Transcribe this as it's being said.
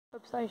Oi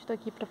pessoal, eu estou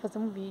aqui para fazer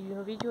um vídeo.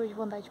 No vídeo de hoje eu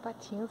vou andar de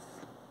patins.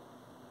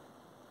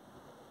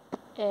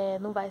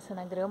 Não vai ser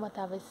na grama,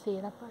 tá? Vai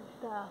ser na parte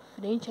da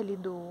frente ali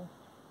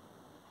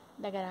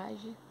da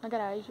garagem. Na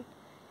garagem.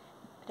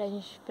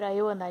 Pra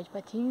eu andar de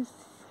patins.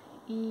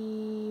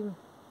 E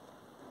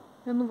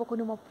eu não vou com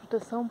nenhuma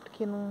proteção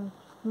porque não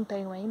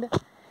tenho ainda.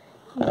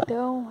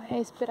 Então é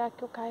esperar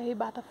que eu caia e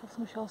bata a força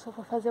no chão se eu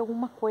for fazer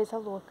alguma coisa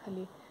louca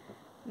ali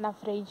na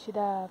frente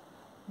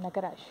na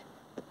garagem.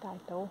 Tá,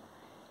 então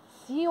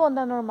se eu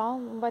andar normal,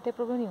 não vai ter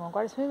problema nenhum.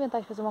 Agora, se eu inventar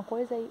de fazer uma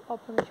coisa, aí,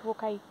 obviamente, eu vou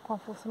cair com a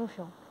força no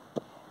chão.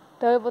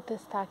 Então, eu vou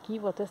testar aqui,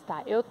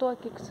 Eu tô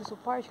aqui com esse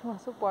suporte, que não é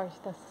suporte,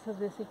 tá? Se vocês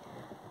verem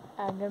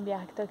a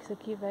gambiarra que tá com isso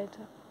aqui, vai...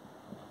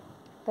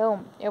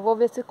 Então, eu vou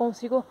ver se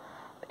consigo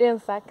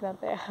pensar aqui na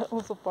terra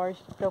um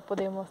suporte pra eu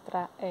poder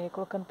mostrar,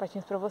 colocando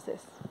patins pra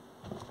vocês.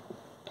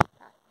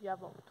 Tá, já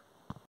volto.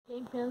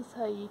 Quem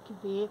pensa aí que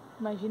vê,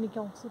 imagine que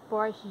é um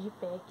suporte de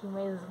pé, que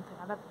mas não tem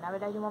nada a ver. Na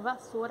verdade, é uma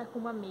vassoura com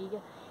uma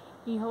meia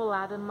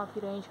enrolada numa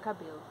piranha de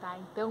cabelo, tá?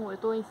 Então eu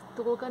tô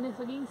colocando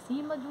isso aqui em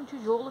cima de um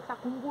tijolo que tá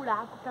com um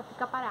buraco pra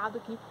ficar parado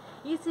aqui.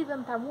 E se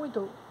ventar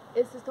muito,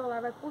 esse estolar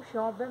vai pro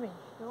chão, obviamente.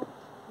 Então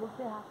vou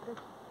ferrar por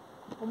aqui.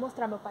 Vou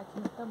mostrar meu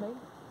patins também.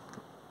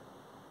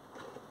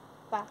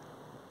 Tá?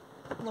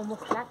 Vou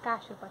mostrar a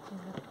caixa do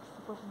patins, né?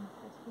 Se for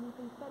mostrar isso aqui não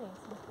tem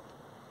diferença, né?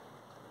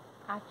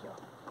 Aqui, ó.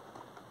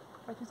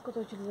 O patins que eu tô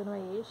utilizando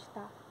é este,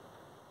 tá?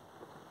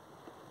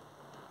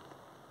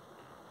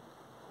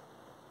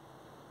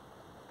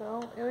 Então,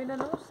 eu ainda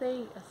não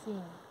sei,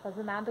 assim,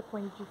 fazer nada com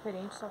ele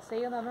diferente, só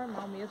sei andar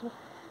normal mesmo.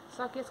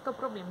 Só que esse que é o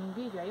problema, em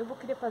vídeo, aí eu vou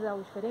querer fazer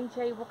algo diferente,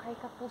 aí eu vou cair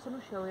com a força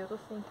no chão, e eu tô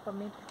sem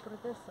equipamento de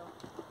proteção.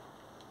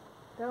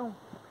 Então,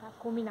 pra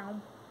combinar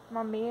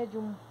uma meia de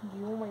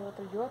uma e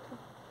outra de outra,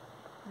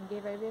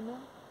 ninguém vai ver não.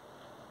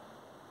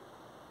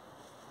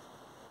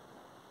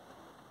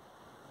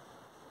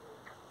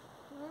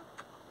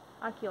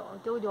 Aqui, ó, o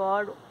teu de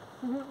ouro.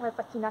 Vai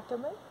patinar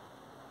também?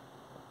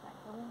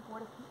 Então, vamos pôr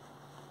aqui.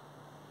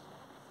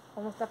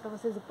 Vou mostrar pra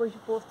vocês depois de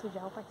posto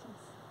já o patins.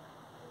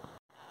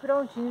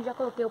 Prontinho, já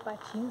coloquei o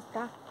patins,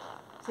 tá?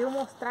 Se eu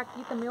mostrar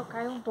aqui também eu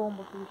caio um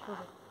tombo aqui, deixa eu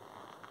ver.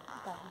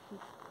 Tá, aqui.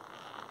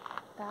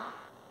 Tá?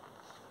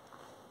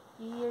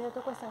 E eu já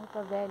tô com essa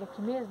roupa velha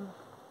aqui mesmo.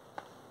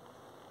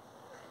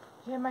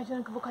 Já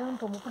imaginando que eu vou cair um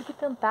tombo. Porque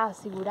tentar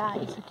segurar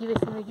isso aqui vai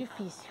ser meio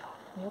difícil,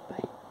 meu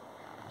pai.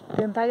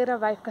 Tentar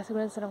gravar e ficar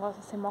segurando esse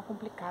negócio vai ser mó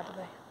complicado,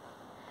 velho.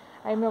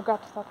 Aí meu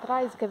gato tá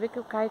atrás, quer ver que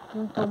eu caio aqui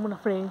um tombo na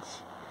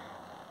frente.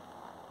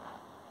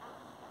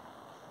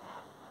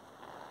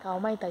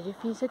 Calma aí, tá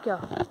difícil aqui, ó.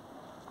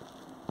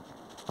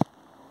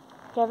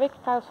 Quer ver que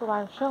cai o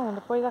celular no chão?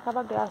 Depois acaba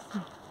a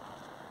graça.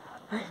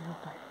 Ai, meu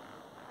pai.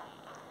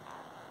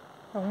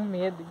 É um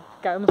medo.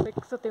 Eu não sei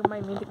se eu tenho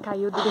mais medo de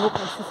cair ou de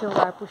derrubar esse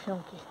celular pro chão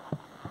aqui.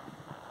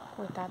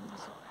 Coitado do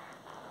celular.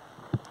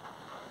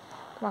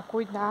 Tomar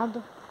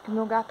cuidado, que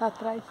meu gato tá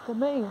atrás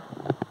também,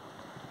 ó.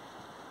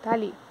 Tá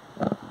ali.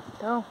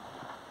 Então,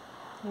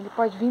 ele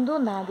pode vir do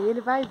nada. E ele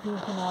vai vir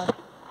aqui na hora.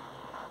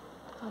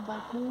 Uma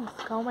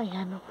bagunça. Calma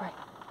aí, meu pai.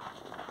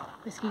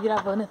 Parece que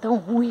gravando é tão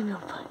ruim, meu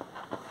pai.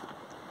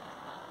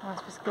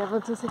 Nossa, parece que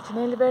gravando você não sente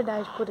nem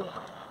liberdade por ele.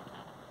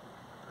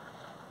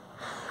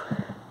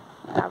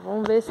 Tá,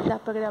 vamos ver se dá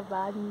pra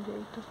gravar de um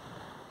jeito.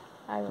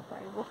 Ai, meu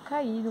pai, eu vou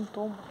cair num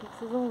tombo aqui que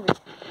vocês vão ver.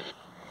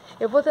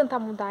 Eu vou tentar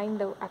mudar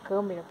ainda a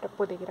câmera pra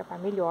poder gravar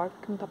melhor,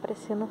 porque não tá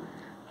aparecendo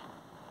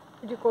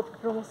de corpo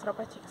pra eu mostrar o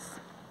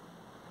patins.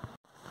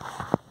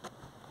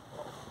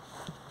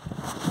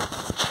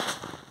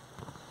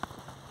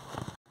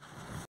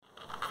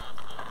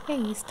 É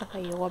isso, tava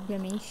eu,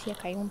 obviamente ia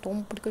cair um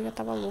tombo porque eu já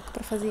tava louco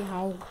pra fazer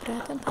algo, pra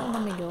tentar andar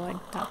melhor e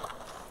tal.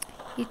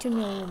 E tinha o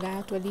meu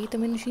gato ali,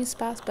 também não tinha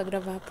espaço pra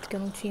gravar porque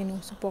eu não tinha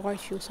nenhum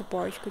suporte, o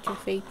suporte que eu tinha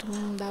feito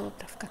não dava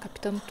pra ficar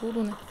captando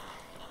tudo, né?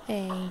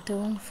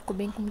 Então ficou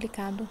bem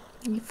complicado.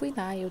 E fui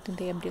lá, eu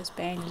tentei abrir as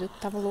pernas, eu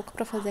tava louca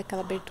pra fazer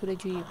aquela abertura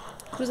de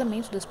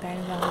cruzamento das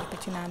pernas na hora de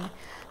patinar, né?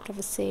 Pra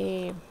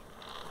você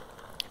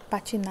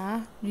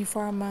patinar de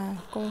forma,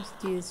 como se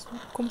diz,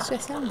 como se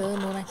estivesse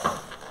andando, né?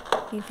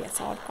 Enfim,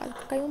 essa hora quase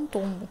que caiu um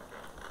tombo.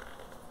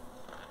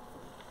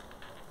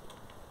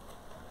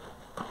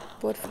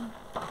 Por fim,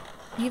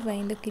 viva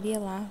ainda, eu queria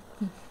lá.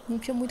 Não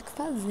tinha muito o que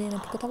fazer, né?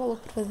 Porque eu tava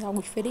louco pra fazer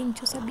algo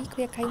diferente. Eu sabia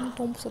que eu ia cair um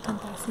tombo se eu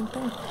tentasse.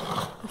 Então,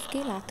 eu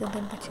fiquei lá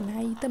tentando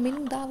patinar. E também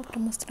não dava pra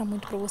mostrar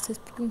muito pra vocês,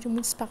 porque não tinha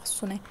muito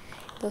espaço, né?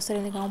 Então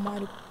seria legal o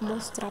Mário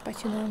mostrar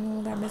patinando num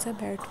lugar mais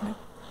aberto, né?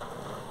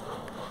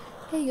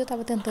 E aí eu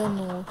tava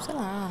tentando, sei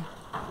lá,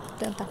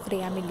 tentar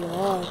frear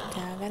melhor,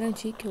 pra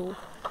garantir que eu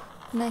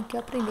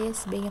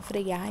aprendesse bem a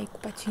frear e com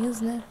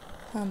patins, né?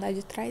 Andar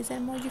de trás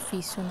era mais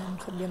difícil, né? Não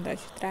sabia andar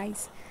de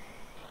trás.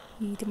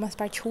 E tem umas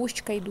partes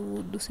rústicas aí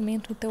do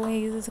cimento, então às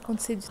vezes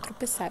acontecia de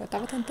tropeçar. Eu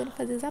tava tentando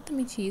fazer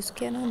exatamente isso,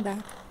 que era andar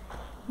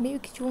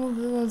meio que de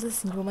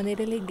uma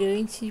maneira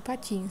elegante de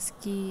patins,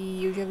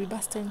 que eu já vi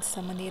bastante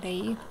essa maneira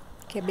aí,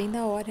 que é bem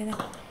da hora, né?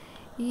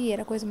 E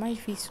era a coisa mais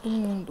difícil do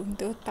mundo.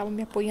 Então eu tava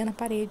me apoiando na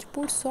parede.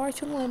 Por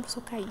sorte eu não lembro se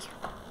eu caí.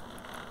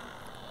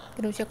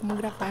 Eu não tinha como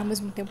gravar ao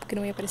mesmo tempo que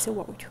não ia aparecer o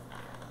áudio.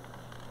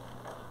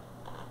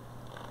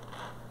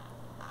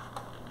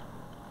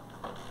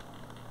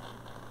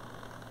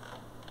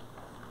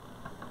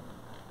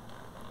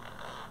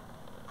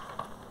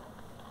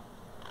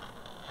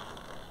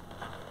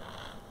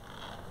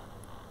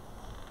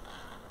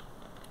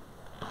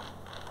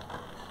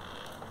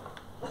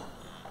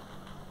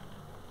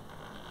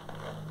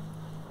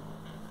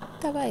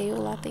 tava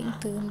eu lá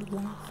tentando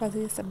lá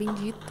fazer essa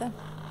bendita.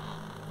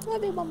 Não é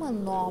bem uma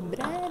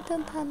manobra, é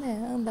tentar,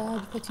 né, andar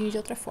de patins de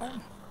outra forma.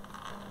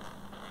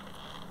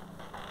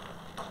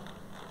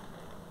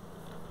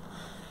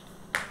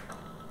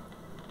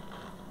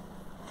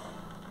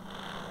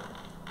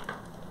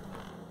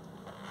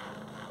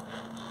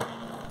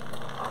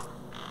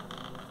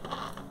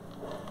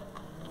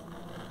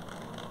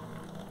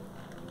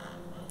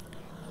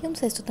 Eu não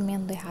sei se eu também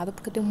ando errado,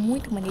 porque eu tenho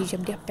muita mania de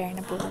abrir a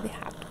perna pro lado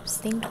errado.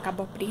 Sempre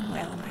acabo abrindo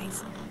ela,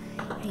 mas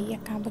aí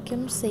acaba que eu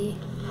não sei.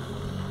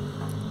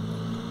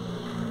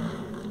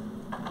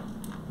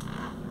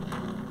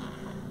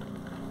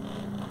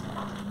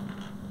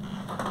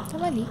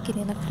 Tava ali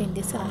querendo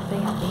aprender, sei lá,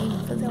 frear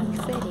bem, fazer algo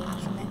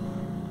diferente, né?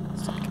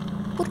 Só que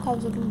por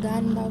causa do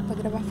lugar não dava pra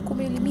gravar, ficou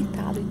meio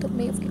limitado. E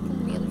também eu fiquei com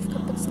medo de ficar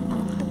parecendo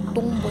muito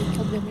tombo aí, que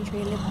obviamente eu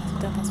ia levar se eu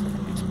tentasse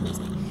fazer mais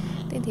coisa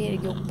aí. Tentei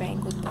erguer o pé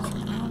enquanto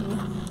patinava.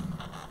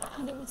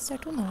 Não deu muito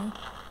certo não.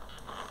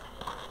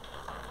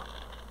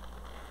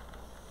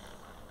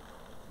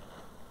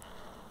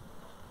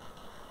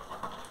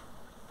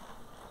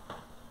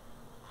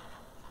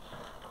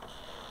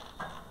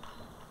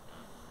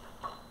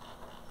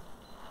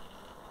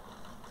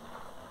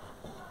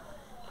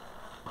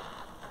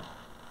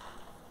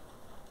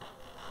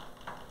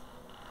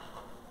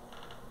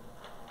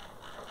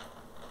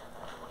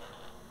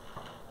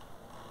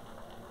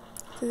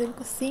 Vocês viram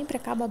que eu sempre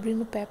acabo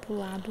abrindo o pé pro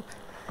lado,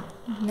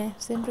 né?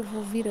 Sempre eu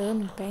vou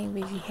virando o pé em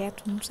vez de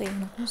reto, não sei,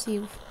 não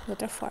consigo de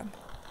outra forma.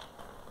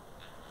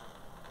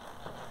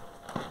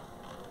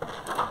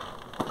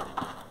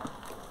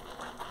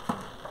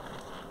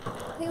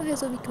 Aí eu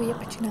resolvi que eu ia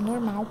patinar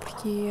normal,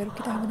 porque era o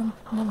que dava no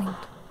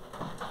momento.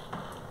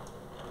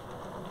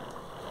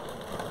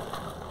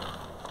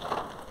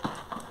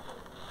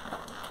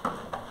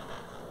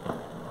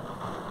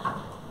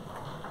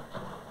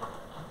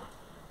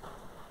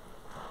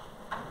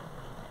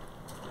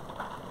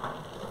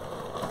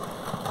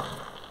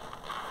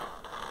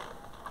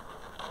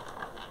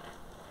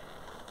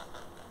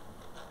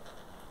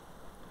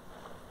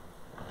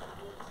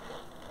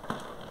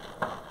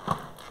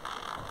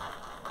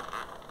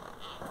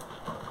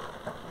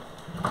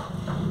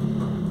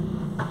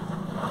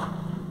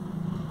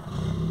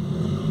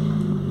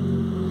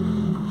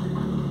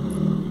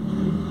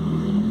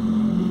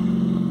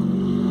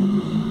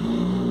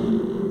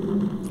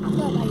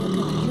 Lá vai eu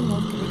tento de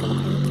novo, quer ver que eu vou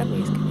cair outra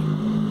vez, quer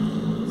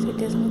ver?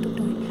 Certeza muito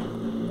grande.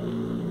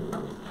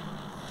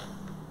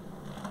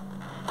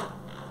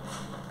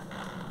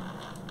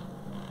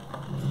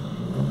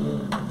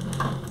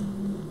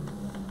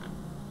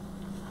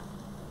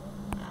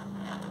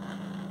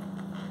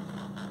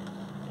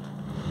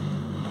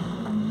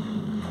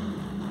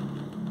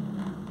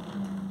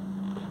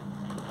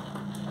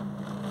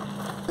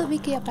 Eu vi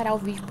que ia parar o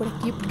vídeo por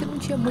aqui porque não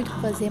tinha muito o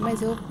que fazer,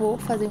 mas eu vou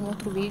fazer um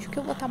outro vídeo que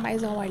eu vou estar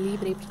mais ao ar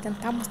livre aí pra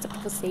tentar mostrar pra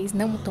vocês,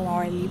 não tão ao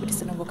ar livre,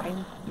 senão eu vou cair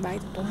um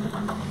baita tombo.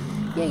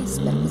 E é isso,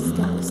 espero que vocês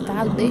tenham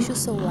gostado, deixe o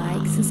seu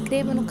like, se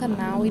inscreva no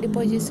canal e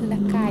depois disso ainda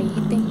cair,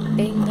 tem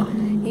tenda,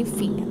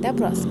 enfim, até a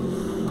próxima.